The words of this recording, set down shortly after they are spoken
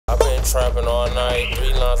trapping all night.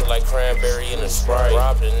 3 lines like cranberry in a Sprite.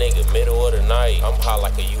 Robbed a nigga middle of the night. I'm high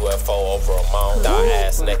like a UFO over a mountain. Die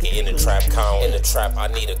ass naked in the trap count. In the trap, I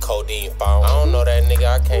need a codeine fountain. I don't know that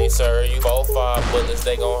nigga, I can't serve you. 4-5 bullets,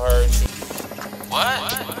 they gon' hurt you. What?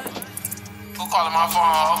 Who calling my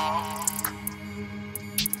phone?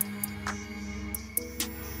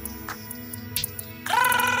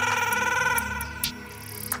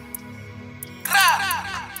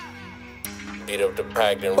 Beat up the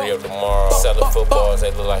pack, then re-up tomorrow. Selling footballs,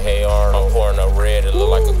 they look like hey Arnold. I'm pouring up red, it look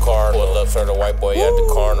like a Carnival. Pull up, turn the white boy at the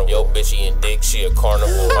carnival. Yo, bitch eating dick, she a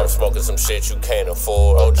carnival. I'm smoking some shit you can't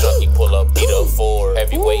afford. Oh, junkie, pull up, beat up Ford.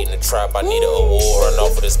 Heavyweight in the trap, I need an award. Run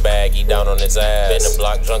off with his bag, he down on his ass. Been the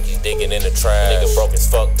block, junkies digging in the trash. Nigga broke as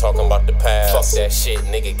fuck, talking about the past. Fuck that shit,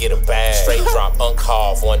 nigga, get a bag. Straight drop,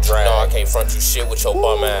 uncalled, one drag. No, I can't front you shit with your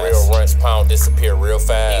bum ass. Real runs, pound, disappear real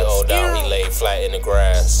fast. He hold down, he laid flat in the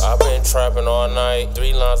grass. I been trapping all night.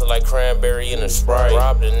 3 lines like cranberry in a Sprite.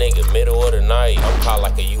 Robbed a nigga middle of the night. I'm high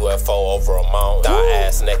like a UFO over a mountain. Die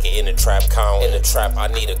ass naked in the trap count. In the trap, I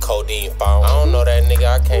need a codeine fountain. I don't know that nigga,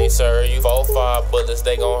 I can't serve you. 4-5 bullets,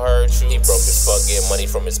 they gon' hurt you. He broke his fuck, get money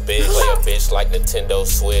from his bitch. Play a bitch like Nintendo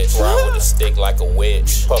Switch. Ride with a stick like a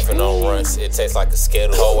witch. Puffin' on runs, it tastes like a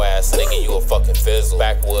Skittle. Hoe ass nigga, you a fucking fizzle.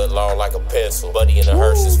 Backwood long like a pencil. Buddy in the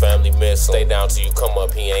hearse, his family missile. Stay down till you come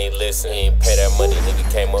up, he ain't listen. He ain't pay that money,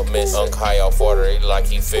 nigga came up missing. Unk high off water, he like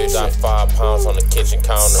he fish. Got 5 pounds on the kitchen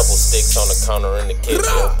counter. Couple sticks on the counter in the kitchen.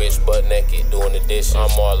 Yo, bitch butt naked doing the dishes.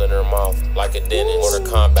 I'm all in her mouth like a dentist. Mortal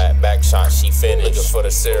combat, back shot, she finished. Looking for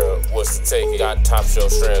the syrup, what's the ticket? Got top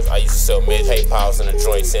shelf shrimps, I used to sell mid. PayPal's in the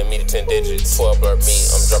joint, send me the 10 digits. 12 blur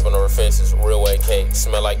meat, I'm jumping over fences. Real weight cake,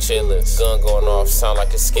 smell like chitlins. Gun going off, sound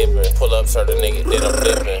like it's skipping. Pull up, turn the nigga, then I'm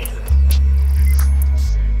dipping.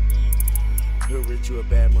 He'll rich you a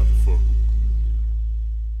bad motherfucker.